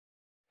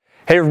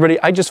Hey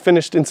everybody, I just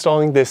finished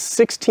installing this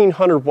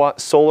 1600 watt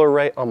solar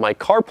array on my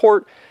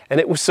carport, and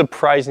it was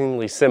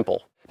surprisingly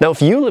simple. Now,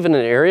 if you live in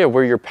an area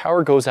where your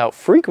power goes out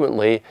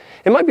frequently,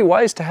 it might be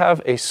wise to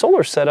have a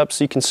solar setup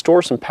so you can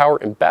store some power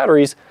in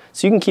batteries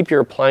so you can keep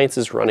your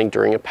appliances running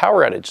during a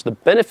power outage. The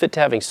benefit to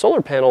having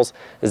solar panels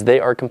is they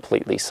are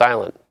completely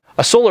silent.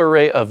 A solar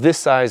array of this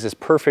size is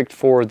perfect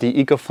for the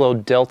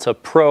EcoFlow Delta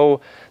Pro,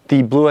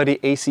 the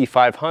Bluetti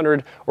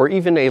AC500, or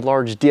even a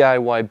large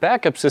DIY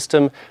backup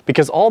system,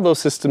 because all those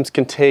systems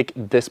can take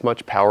this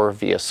much power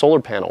via solar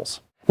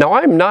panels. Now,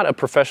 I'm not a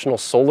professional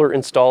solar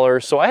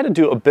installer, so I had to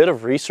do a bit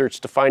of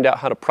research to find out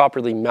how to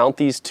properly mount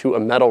these to a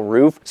metal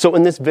roof. So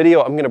in this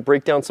video, I'm going to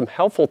break down some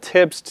helpful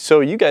tips so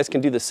you guys can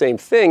do the same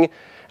thing.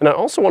 And I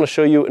also want to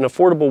show you an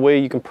affordable way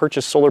you can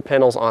purchase solar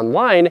panels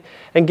online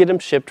and get them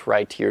shipped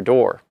right to your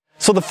door.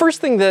 So the first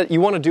thing that you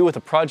want to do with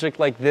a project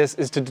like this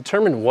is to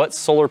determine what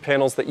solar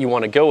panels that you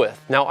want to go with.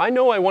 Now, I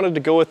know I wanted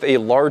to go with a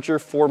larger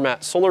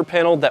format solar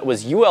panel that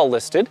was UL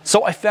listed,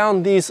 so I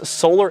found these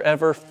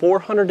SolarEver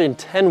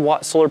 410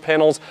 watt solar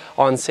panels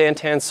on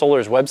SanTan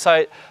Solar's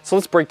website. So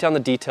let's break down the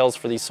details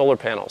for these solar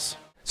panels.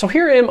 So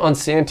here I am on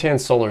SanTan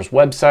Solar's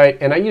website,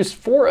 and I used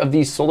 4 of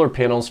these solar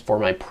panels for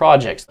my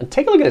projects. And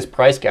take a look at this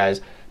price,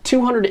 guys.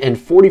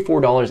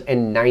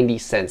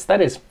 $244.90.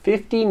 That is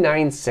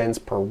 59 cents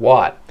per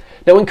watt.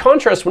 Now, in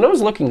contrast, when I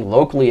was looking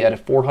locally at a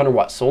 400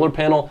 watt solar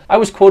panel, I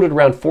was quoted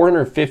around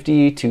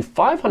 $450 to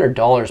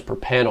 $500 per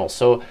panel.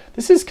 So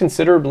this is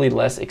considerably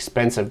less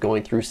expensive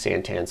going through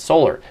SanTan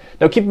Solar.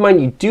 Now, keep in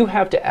mind, you do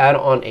have to add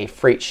on a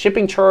freight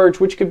shipping charge,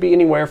 which could be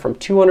anywhere from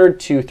 $200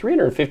 to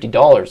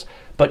 $350.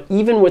 But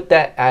even with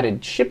that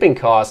added shipping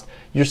cost,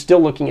 you're still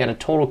looking at a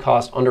total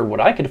cost under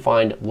what I could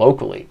find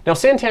locally. Now,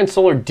 SanTan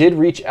Solar did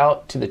reach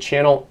out to the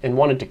channel and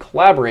wanted to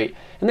collaborate,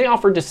 and they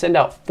offered to send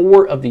out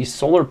 4 of these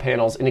solar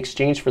panels in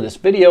exchange for this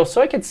video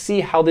so I could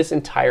see how this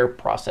entire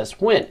process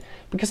went,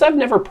 because I've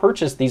never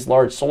purchased these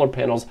large solar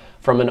panels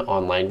from an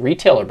online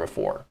retailer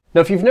before.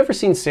 Now, if you've never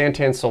seen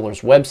SanTan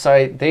Solar's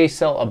website, they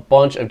sell a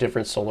bunch of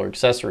different solar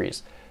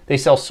accessories. They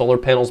sell solar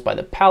panels by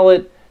the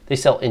pallet, they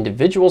sell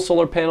individual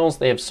solar panels,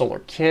 they have solar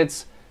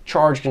kits,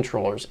 charge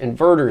controllers,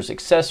 inverters,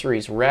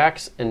 accessories,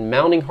 racks, and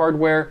mounting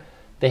hardware.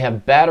 They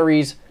have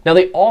batteries. Now,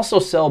 they also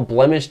sell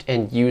blemished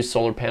and used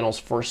solar panels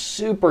for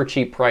super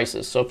cheap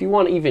prices. So if you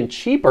want an even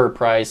cheaper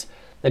price,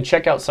 then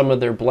check out some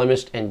of their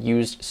blemished and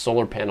used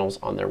solar panels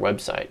on their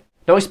website.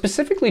 Now, I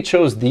specifically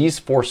chose these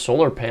 4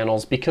 solar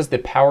panels because the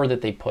power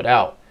that they put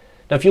out.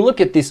 Now, if you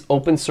look at this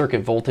open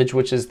circuit voltage,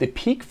 which is the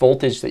peak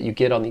voltage that you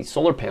get on these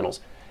solar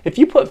panels, if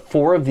you put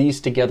 4 of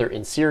these together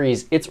in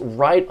series, it's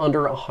right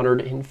under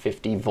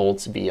 150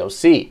 volts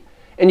VOC.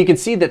 And you can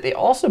see that they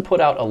also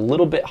put out a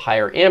little bit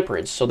higher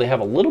amperage. So they have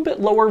a little bit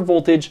lower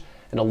voltage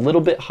and a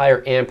little bit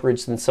higher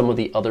amperage than some of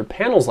the other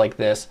panels like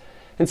this.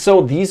 And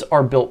so these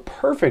are built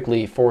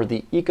perfectly for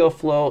the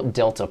EcoFlow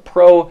Delta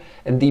Pro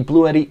and the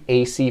Bluetti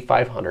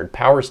AC500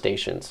 power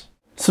stations.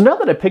 So now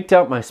that I picked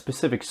out my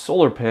specific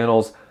solar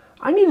panels,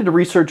 I needed to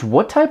research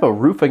what type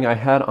of roofing I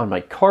had on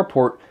my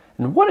carport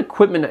and what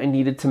equipment I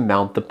needed to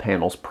mount the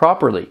panels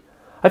properly.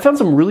 I found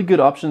some really good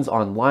options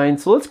online,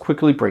 so let's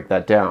quickly break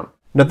that down.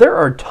 Now, there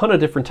are a ton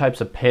of different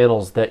types of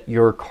panels that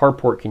your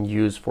carport can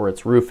use for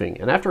its roofing,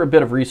 and after a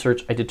bit of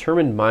research, I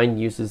determined mine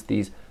uses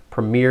these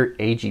Premier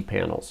AG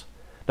panels.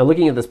 Now,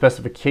 looking at the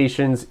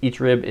specifications,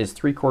 each rib is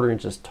 3/4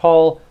 inches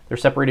tall, they're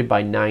separated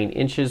by 9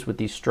 inches with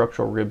these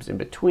structural ribs in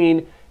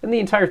between, and the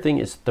entire thing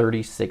is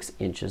 36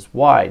 inches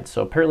wide.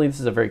 So apparently this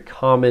is a very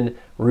common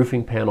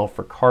roofing panel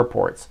for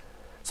carports.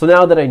 So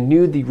now that I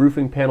knew the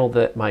roofing panel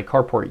that my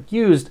carport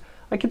used,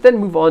 I could then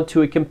move on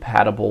to a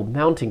compatible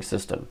mounting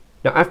system.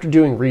 Now, after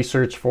doing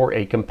research for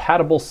a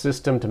compatible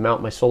system to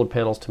mount my solar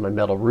panels to my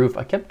metal roof,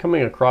 I kept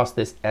coming across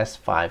this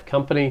S5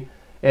 company.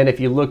 And if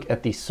you look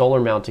at the solar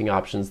mounting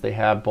options, they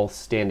have both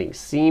standing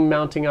seam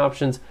mounting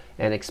options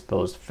and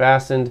exposed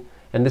fastened.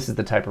 And this is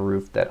the type of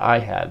roof that I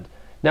had.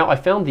 Now, I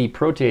found the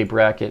Protea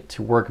bracket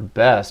to work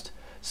best,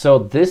 so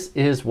this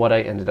is what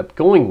I ended up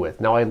going with.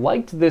 Now, I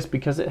liked this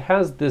because it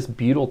has this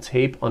butyl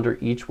tape under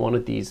each one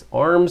of these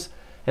arms,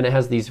 and it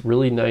has these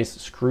really nice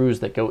screws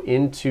that go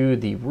into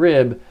the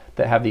rib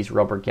that have these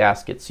rubber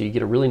gaskets. So you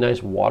get a really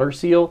nice water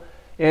seal,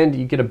 and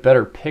you get a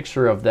better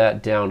picture of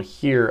that down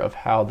here of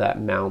how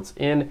that mounts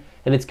in.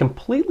 And it's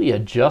completely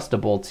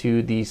adjustable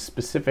to the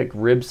specific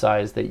rib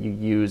size that you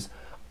use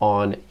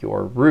on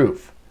your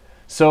roof.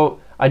 So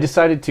I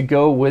decided to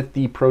go with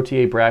the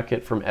Protea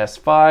bracket from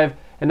S5,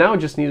 and now I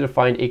just need to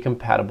find a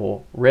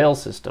compatible rail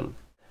system.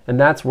 And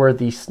that's where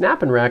the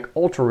SnapNrack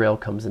Ultra Rail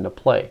comes into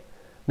play.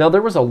 Now,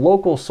 there was a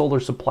local solar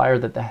supplier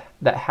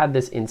that had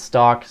this in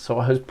stock, so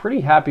I was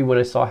pretty happy when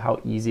I saw how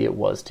easy it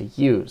was to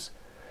use.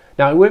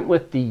 Now, I went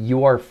with the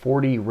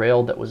UR40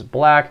 rail that was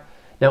black.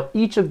 Now,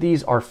 each of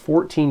these are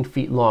 14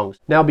 feet long.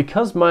 Now,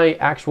 because my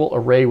actual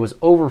array was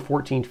over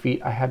 14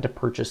 feet, I had to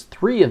purchase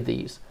 3 of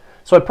these.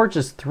 So I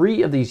purchased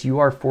 3 of these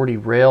UR40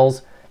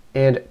 rails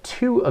and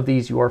 2 of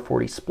these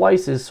UR40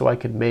 splices so I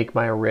could make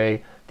my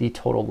array the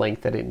total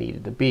length that it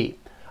needed to be.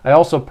 I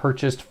also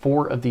purchased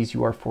 4 of these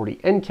UR40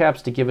 end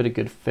caps to give it a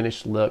good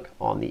finished look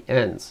on the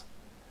ends.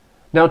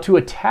 Now to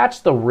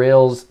attach the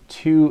rails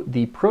to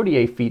the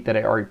Protea feet that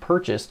I already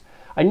purchased,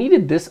 I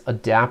needed this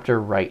adapter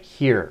right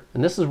here,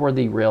 and this is where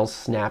the rails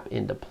snap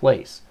into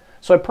place.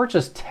 So I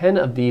purchased 10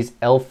 of these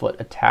L-foot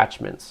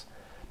attachments.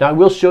 Now I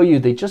will show you,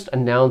 they just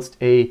announced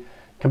a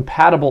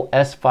compatible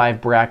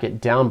S5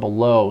 bracket down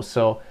below,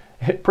 so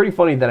pretty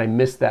funny that I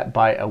missed that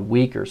by a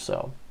week or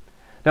so.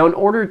 Now in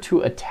order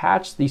to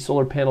attach the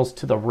solar panels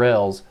to the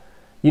rails,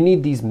 you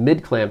need these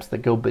mid clamps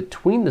that go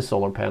between the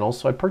solar panels,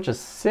 so I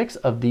purchased 6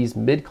 of these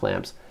mid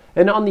clamps.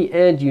 And on the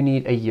end, you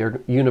need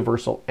a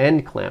universal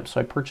end clamp,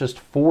 so I purchased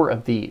 4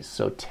 of these.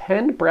 So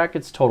 10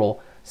 brackets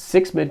total,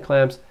 6 mid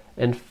clamps,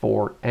 and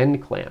 4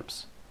 end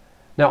clamps.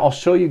 Now I'll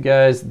show you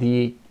guys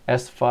the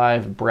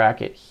S5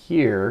 bracket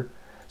here.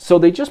 So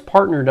they just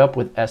partnered up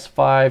with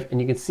S5, and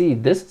you can see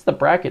this is the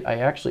bracket I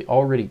actually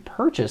already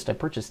purchased. I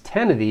purchased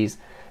 10 of these.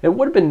 It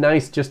would have been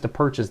nice just to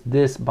purchase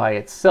this by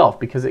itself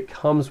because it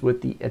comes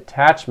with the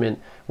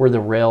attachment where the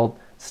rail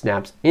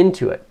snaps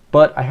into it.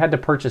 But I had to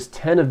purchase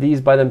 10 of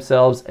these by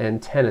themselves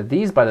and 10 of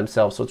these by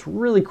themselves. So it's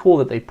really cool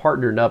that they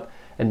partnered up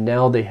and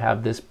now they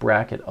have this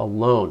bracket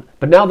alone.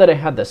 But now that I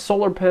had the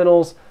solar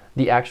panels,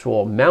 the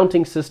actual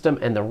mounting system,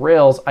 and the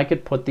rails, I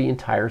could put the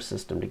entire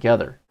system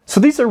together. So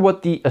these are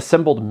what the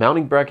assembled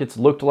mounting brackets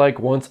looked like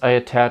once I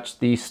attached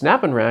the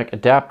SnapNrack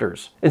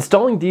adapters.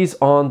 Installing these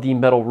on the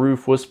metal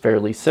roof was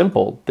fairly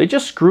simple. They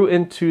just screw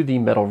into the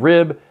metal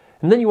rib,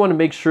 and then you want to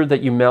make sure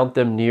that you mount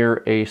them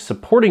near a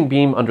supporting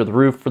beam under the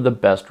roof for the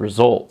best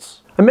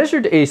results. I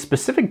measured a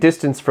specific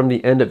distance from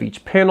the end of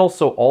each panel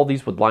so all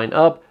these would line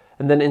up,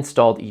 and then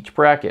installed each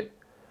bracket.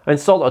 I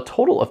installed a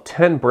total of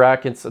 10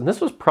 brackets, and this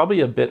was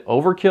probably a bit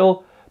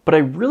overkill, but I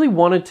really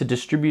wanted to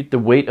distribute the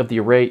weight of the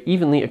array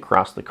evenly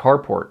across the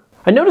carport.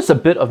 I noticed a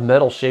bit of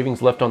metal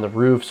shavings left on the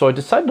roof, so I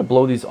decided to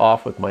blow these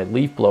off with my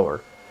leaf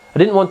blower. I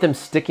didn't want them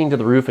sticking to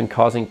the roof and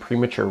causing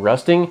premature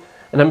rusting,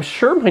 and I'm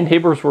sure my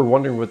neighbors were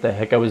wondering what the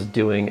heck I was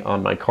doing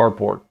on my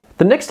carport.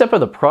 The next step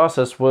of the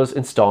process was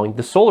installing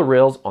the solar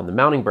rails on the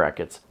mounting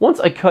brackets. Once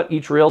I cut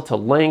each rail to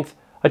length,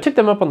 I took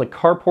them up on the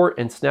carport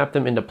and snapped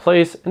them into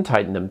place and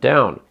tightened them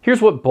down.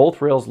 Here's what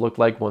both rails looked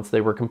like once they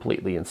were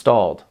completely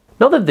installed.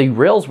 Now that the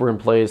rails were in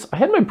place, I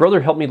had my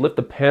brother help me lift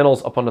the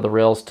panels up onto the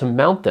rails to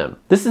mount them.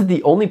 This is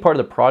the only part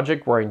of the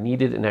project where I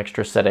needed an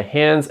extra set of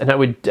hands, and I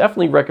would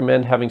definitely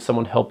recommend having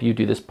someone help you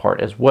do this part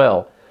as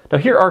well. Now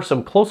here are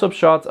some close-up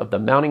shots of the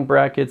mounting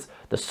brackets,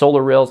 the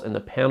solar rails, and the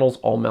panels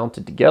all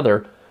mounted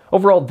together.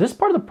 Overall, this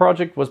part of the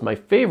project was my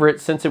favorite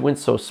since it went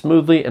so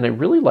smoothly, and I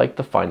really liked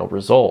the final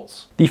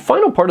results. The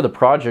final part of the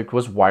project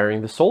was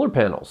wiring the solar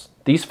panels.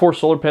 These 4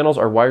 solar panels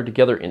are wired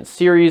together in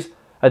series.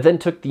 I then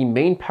took the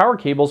main power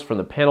cables from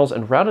the panels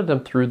and routed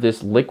them through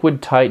this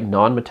liquid-tight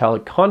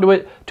non-metallic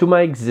conduit to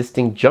my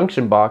existing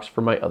junction box for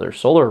my other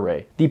solar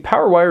array. The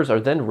power wires are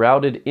then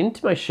routed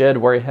into my shed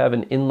where I have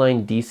an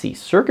inline DC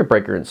circuit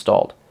breaker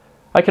installed.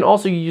 I can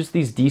also use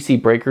these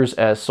DC breakers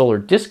as solar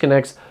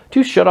disconnects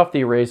to shut off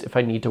the arrays if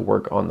I need to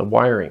work on the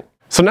wiring.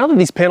 So now that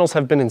these panels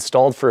have been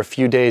installed for a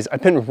few days,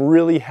 I've been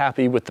really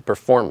happy with the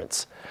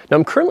performance. Now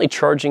I'm currently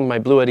charging my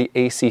Bluetti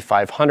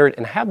AC500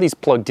 and have these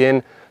plugged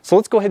in, so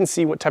let's go ahead and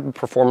see what type of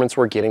performance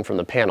we're getting from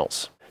the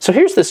panels. So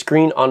here's the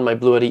screen on my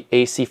Bluetti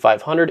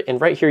AC500,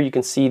 and right here you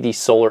can see the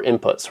solar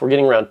inputs. We're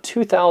getting around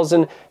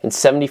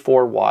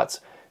 2,074 watts,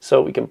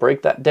 so we can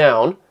break that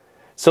down.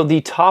 So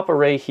the top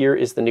array here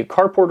is the new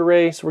Carport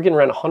array, so we're getting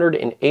around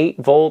 108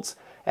 volts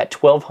at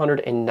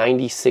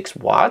 1,296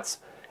 watts.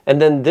 And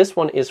then this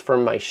one is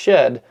from my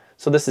shed,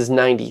 so this is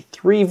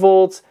 93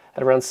 volts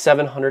at around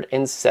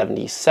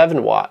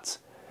 777 watts.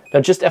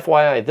 Now just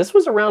FYI, this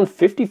was around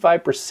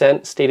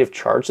 55% state of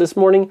charge this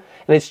morning,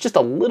 and it's just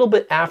a little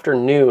bit after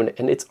noon,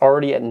 and it's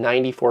already at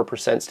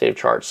 94% state of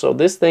charge. So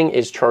this thing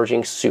is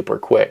charging super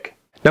quick.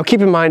 Now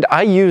keep in mind,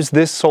 I use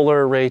this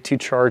solar array to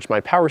charge my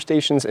power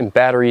stations and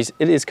batteries.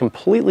 It is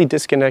completely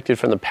disconnected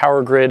from the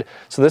power grid,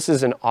 so this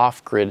is an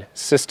off-grid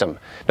system.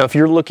 Now if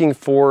you're looking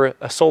for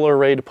a solar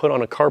array to put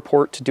on a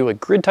carport to do a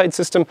grid-tied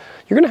system,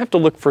 you're gonna have to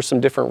look for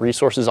some different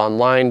resources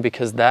online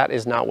because that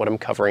is not what I'm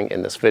covering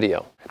in this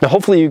video. Now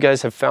hopefully you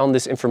guys have found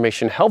this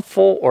information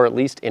helpful or at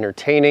least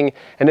entertaining,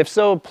 and if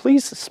so,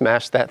 please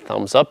smash that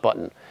thumbs up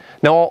button.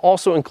 Now I'll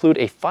also include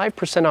a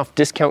 5% off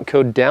discount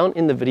code down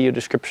in the video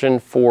description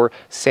for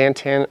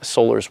SanTan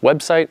Solar's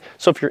website.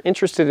 So if you're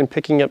interested in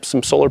picking up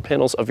some solar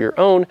panels of your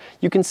own,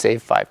 you can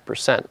save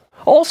 5%.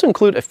 I'll also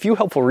include a few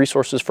helpful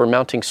resources for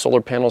mounting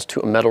solar panels to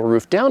a metal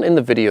roof down in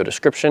the video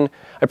description.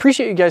 I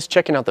appreciate you guys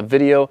checking out the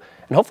video,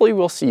 and hopefully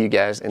we'll see you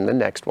guys in the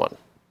next one.